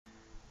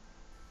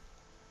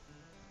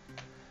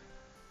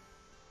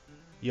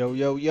Yo,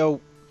 yo,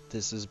 yo!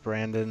 This is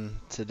Brandon.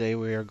 Today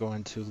we are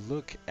going to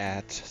look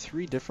at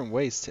 3 different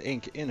ways to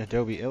ink in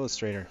Adobe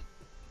Illustrator.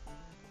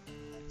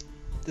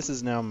 This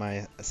is now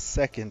my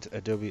second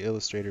Adobe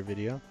Illustrator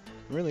video.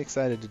 I'm really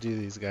excited to do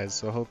these guys,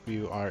 so I hope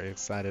you are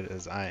excited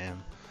as I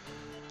am.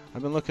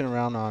 I've been looking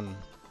around on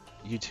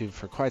YouTube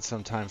for quite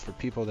some time for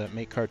people that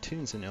make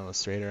cartoons in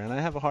Illustrator, and I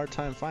have a hard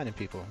time finding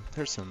people.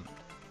 There's some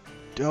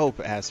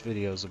dope-ass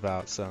videos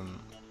about some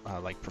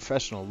like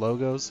professional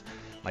logos,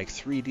 like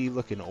 3D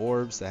looking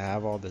orbs that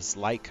have all this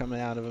light coming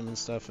out of them and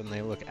stuff, and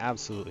they look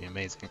absolutely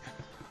amazing.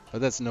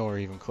 But that's nowhere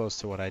even close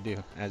to what I do,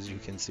 as you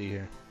can see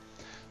here.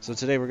 So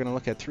today we're going to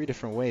look at 3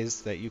 different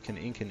ways that you can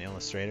ink in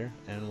Illustrator,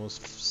 and we'll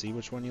see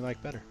which one you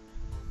like better.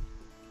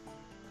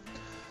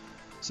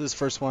 So this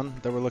first one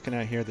that we're looking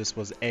at here, this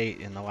was A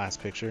in the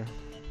last picture.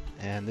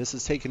 And this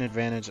is taking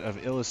advantage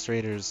of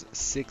Illustrator's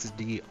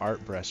 6D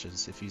art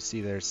brushes. If you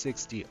see there,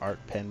 6D art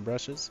pen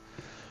brushes.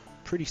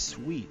 Pretty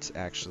sweet,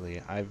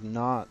 actually. I've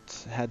not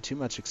had too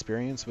much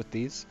experience with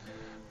these,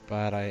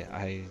 but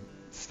I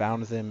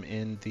found them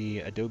in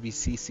the Adobe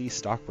CC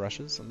stock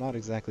brushes. I'm not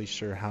exactly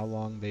sure how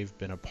long they've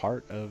been a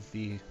part of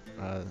the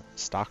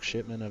stock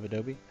shipment of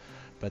Adobe,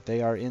 but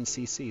they are in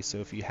CC, so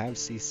if you have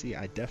CC,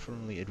 I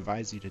definitely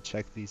advise you to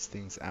check these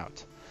things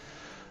out.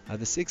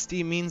 The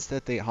 6D means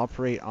that they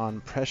operate on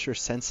pressure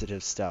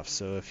sensitive stuff,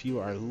 so if you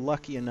are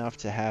lucky enough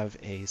to have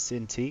a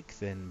Cintiq,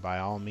 then by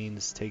all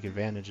means take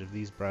advantage of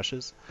these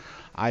brushes.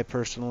 I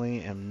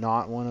personally am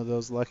not one of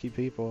those lucky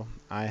people.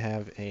 I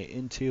have a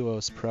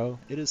Intuos Pro.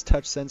 It is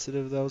touch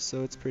sensitive though,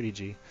 so it's pretty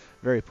G.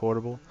 Very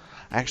portable.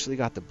 I actually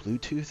got the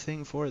Bluetooth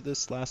thing for it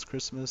this last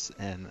Christmas,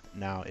 and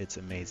now it's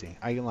amazing.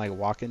 I can like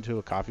walk into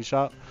a coffee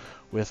shop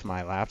with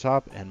my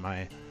laptop and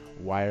my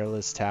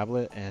wireless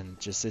tablet and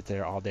just sit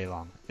there all day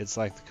long. It's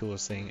like the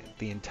coolest thing.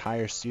 The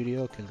entire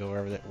studio can go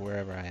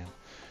wherever I am.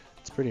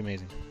 It's pretty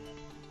amazing.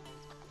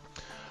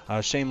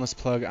 Shameless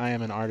plug, I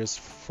am an artist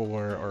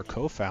for, or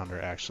co-founder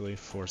actually,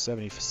 for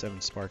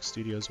 77 Spark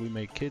Studios. We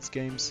make kids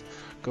games.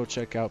 Go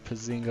check out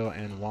Pazingo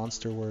and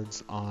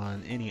Monsterwords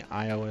on any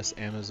iOS,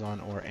 Amazon,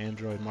 or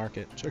Android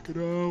market. Check it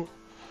out!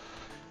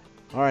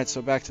 Alright,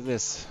 so back to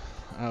this.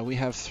 We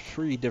have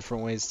 3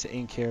 different ways to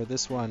ink here.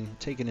 This one,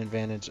 taking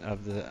advantage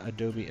of the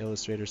Adobe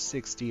Illustrator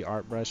 6D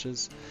art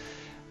brushes.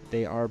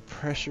 They are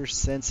pressure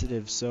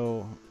sensitive,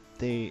 so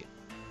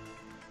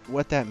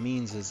what that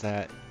means is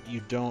that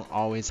you don't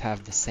always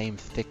have the same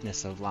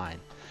thickness of line.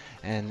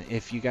 And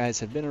if you guys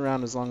have been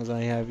around as long as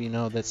I have, you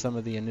know that some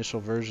of the initial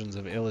versions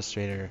of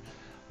Illustrator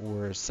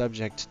were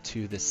subject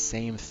to the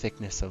same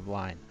thickness of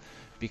line,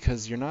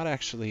 because you're not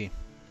actually,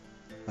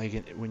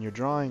 like when you're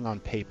drawing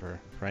on paper,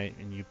 right,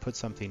 and you put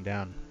something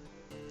down,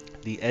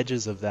 the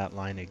edges of that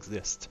line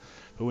exist.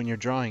 But when you're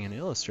drawing in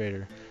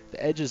Illustrator,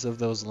 the edges of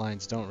those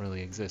lines don't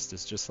really exist.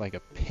 It's just like a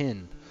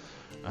pin,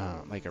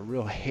 like a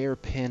real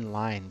hairpin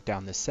line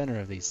down the center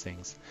of these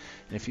things.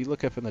 And if you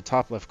look up in the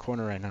top left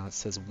corner right now, it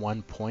says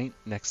 1 point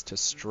next to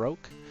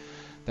stroke.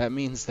 That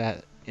means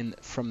that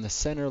from the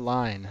center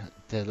line,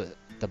 the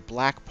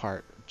black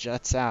part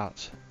juts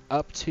out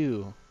up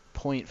to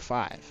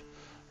 0.5.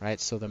 Right,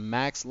 so the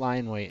max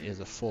line weight is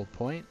a full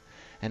point,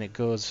 and it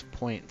goes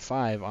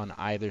 0.5 on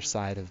either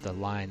side of the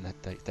line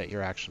that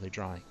you're actually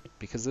drawing.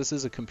 Because this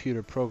is a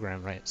computer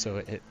program, right?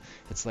 So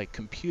it's like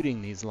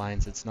computing these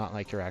lines. It's not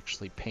like you're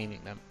actually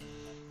painting them.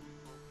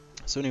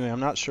 So anyway, I'm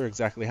not sure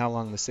exactly how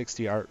long the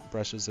 6D art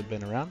brushes have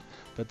been around,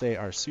 but they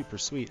are super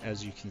sweet,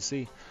 as you can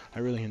see. I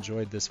really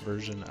enjoyed this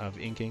version of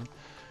inking,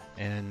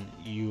 and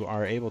you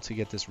are able to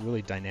get this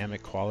really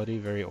dynamic quality,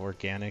 very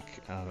organic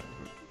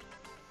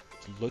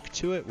look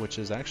to it, which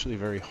is actually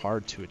very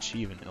hard to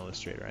achieve in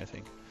Illustrator, I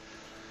think.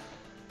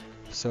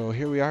 So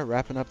here we are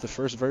wrapping up the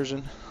first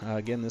version.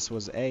 Again, this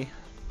was A.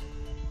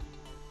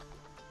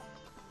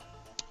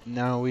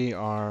 Now we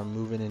are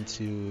moving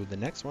into the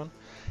next one,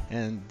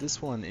 and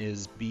this one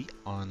is B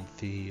on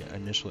the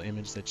initial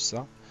image that you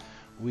saw.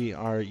 We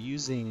are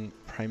using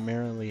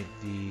primarily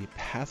the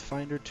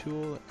Pathfinder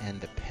tool and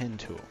the pen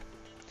tool.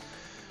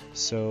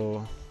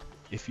 So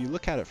if you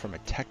look at it from a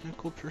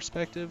technical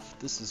perspective,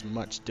 this is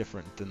much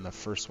different than the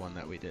first one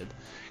that we did.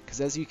 Because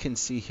as you can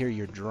see here,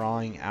 you're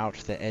drawing out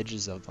the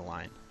edges of the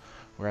line.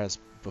 Whereas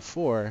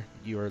before,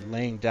 you were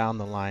laying down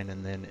the line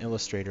and then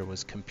Illustrator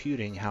was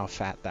computing how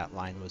fat that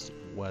line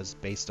was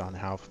based on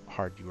how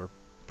hard you were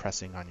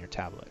pressing on your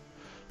tablet,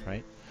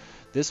 right?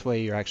 This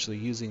way you're actually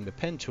using the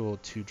pen tool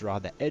to draw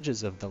the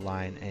edges of the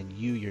line, and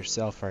you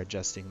yourself are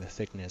adjusting the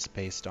thickness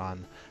based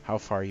on how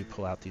far you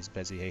pull out these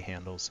Bezier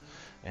handles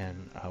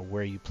and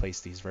where you place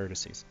these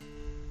vertices.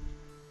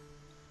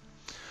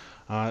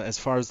 As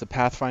far as the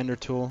Pathfinder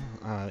tool,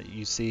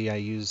 you see I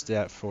used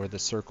that for the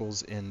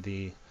circles in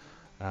the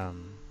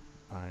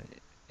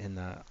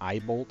eye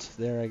bolt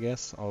there, I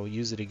guess. I'll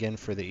use it again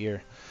for the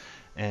ear.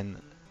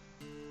 And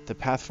the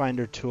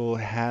Pathfinder tool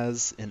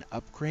has an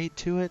upgrade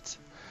to it.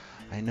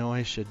 I know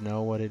I should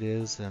know what it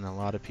is, and a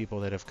lot of people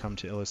that have come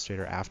to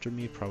Illustrator after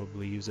me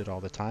probably use it all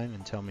the time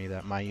and tell me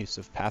that my use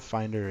of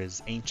Pathfinder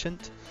is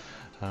ancient.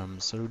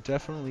 So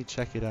definitely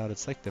check it out.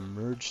 It's like the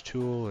merge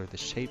tool or the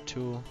shape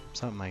tool,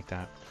 something like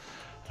that.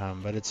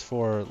 But it's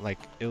for like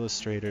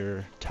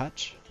Illustrator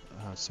Touch.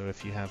 So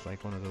if you have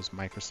like one of those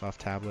Microsoft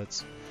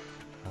tablets,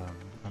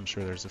 I'm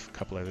sure there's a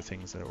couple other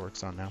things that it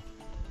works on now.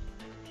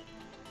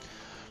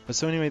 But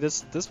so anyway,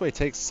 this way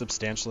takes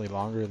substantially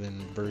longer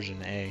than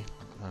version A,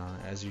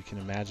 as you can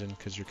imagine,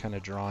 because you're kind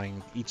of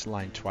drawing each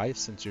line twice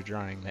since you're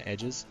drawing the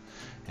edges,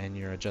 and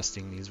you're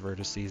adjusting these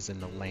vertices in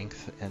the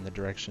length and the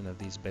direction of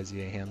these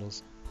Bezier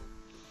handles.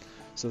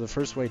 So the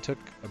first way took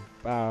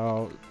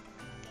about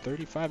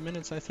 35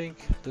 minutes, I think.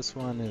 This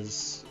one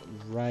is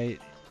right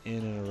in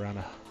and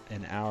around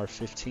an hour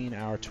 15,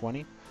 hour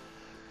 20.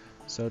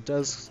 So it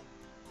does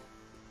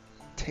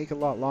take a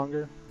lot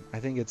longer. I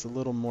think it's a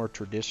little more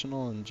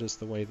traditional in just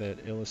the way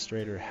that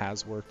Illustrator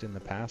has worked in the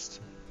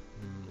past.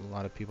 A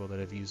lot of people that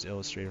have used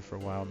Illustrator for a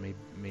while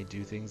may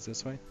do things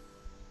this way.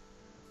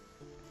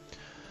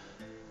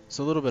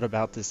 So a little bit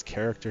about this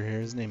character here.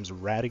 His name's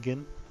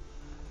Radigan,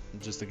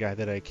 just a guy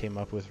that I came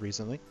up with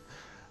recently.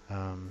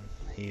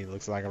 He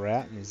looks like a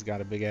rat and he's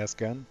got a big ass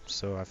gun,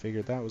 so I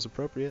figured that was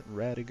appropriate.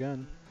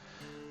 Radigan.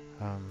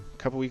 A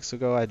couple weeks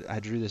ago I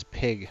drew this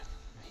pig.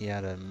 He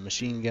had a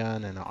machine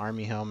gun and an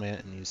army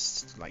helmet, and he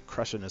was like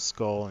crushing his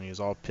skull, and he was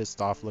all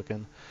pissed off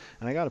looking.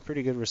 And I got a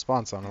pretty good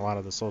response on a lot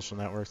of the social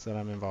networks that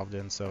I'm involved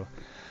in, so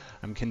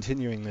I'm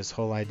continuing this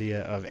whole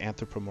idea of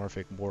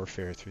anthropomorphic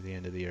warfare through the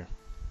end of the year.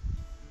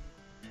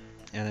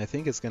 And I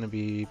think it's going to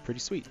be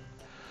pretty sweet.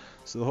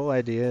 So the whole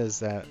idea is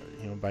that,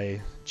 you know, by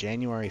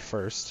January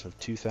 1st of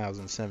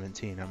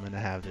 2017, I'm going to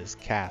have this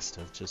cast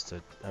of just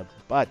a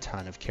butt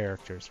ton of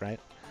characters, right?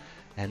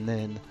 And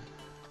then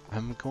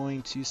I'm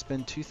going to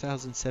spend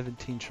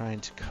 2017 trying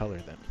to color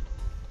them,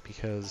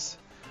 because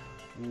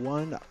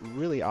one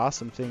really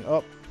awesome thing,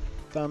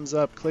 thumbs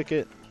up, click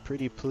it,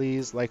 pretty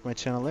please, like my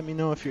channel, let me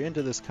know if you're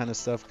into this kind of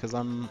stuff, because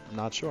I'm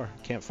not sure,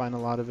 can't find a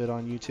lot of it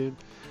on YouTube.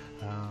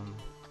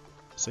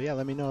 So yeah,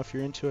 let me know if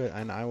you're into it,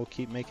 and I will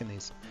keep making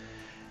these.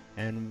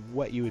 And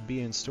what you would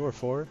be in store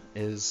for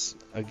is,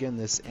 again,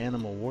 this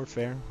animal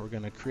warfare. We're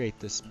going to create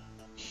this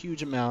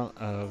huge amount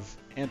of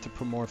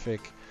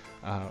anthropomorphic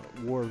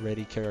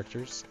war-ready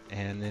characters,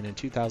 and then in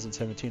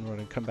 2017 we're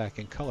going to come back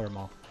and color them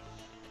all,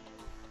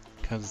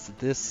 because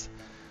this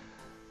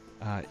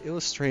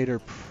Illustrator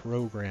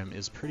program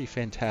is pretty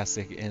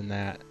fantastic in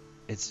that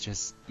it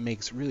just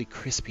makes really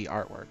crispy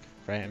artwork,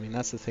 right? I mean,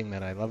 that's the thing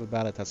that I love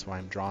about it. That's why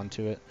I'm drawn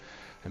to it.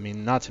 I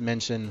mean, not to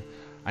mention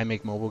I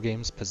make mobile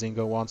games,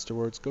 Pathfinder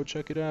Tool, go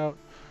check it out.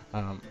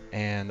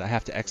 And I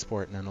have to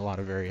export in a lot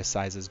of various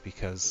sizes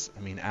because,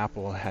 I mean,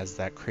 Apple has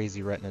that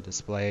crazy Retina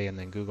display, and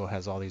then Google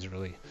has all these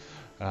really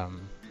a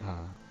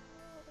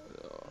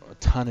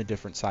ton of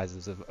different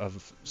sizes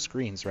of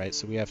screens, right?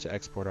 So we have to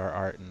export our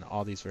art in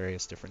all these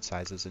various different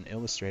sizes. In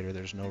Illustrator,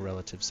 there's no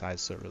relative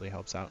size, so it really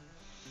helps out.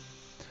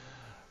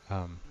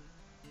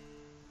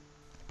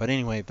 But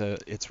anyway,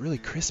 it's really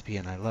crispy,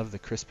 and I love the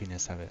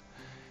crispiness of it.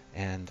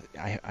 And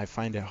I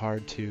find it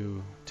hard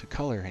to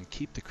color and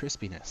keep the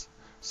crispiness.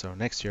 So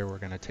next year we're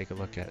going to take a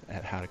look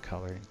at how to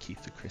color and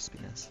keep the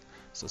crispiness.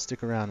 So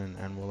stick around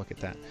and we'll look at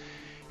that.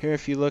 Here,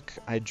 if you look,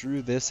 I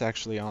drew this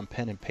actually on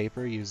pen and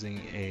paper using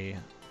a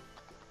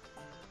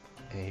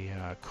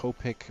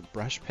Copic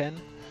brush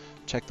pen.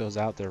 Check those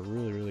out, they're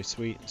really, really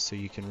sweet. So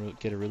you can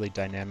get a really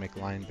dynamic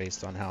line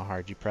based on how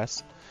hard you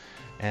press.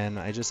 And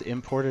I just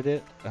imported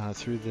it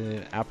through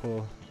the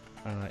Apple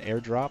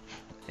AirDrop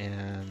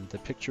and the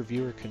picture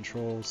viewer,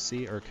 Control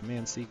C or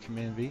Command C,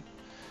 Command V.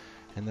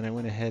 And then I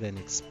went ahead and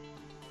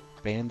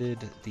expanded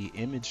the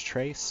image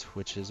trace,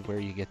 which is where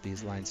you get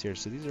these lines here.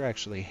 So these are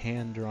actually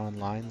hand-drawn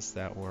lines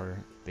that were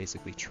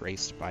basically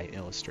traced by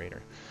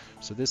Illustrator.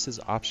 So this is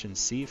option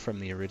C from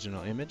the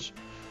original image.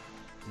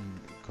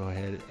 Go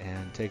ahead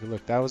and take a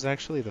look. That was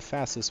actually the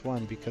fastest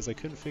one because I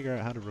couldn't figure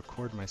out how to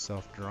record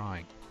myself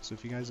drawing. So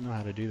if you guys know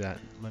how to do that,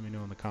 let me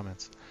know in the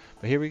comments.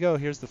 But here we go.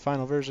 Here's the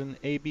final version,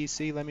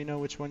 ABC. Let me know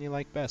which one you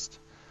like best.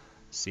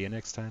 See you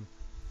next time.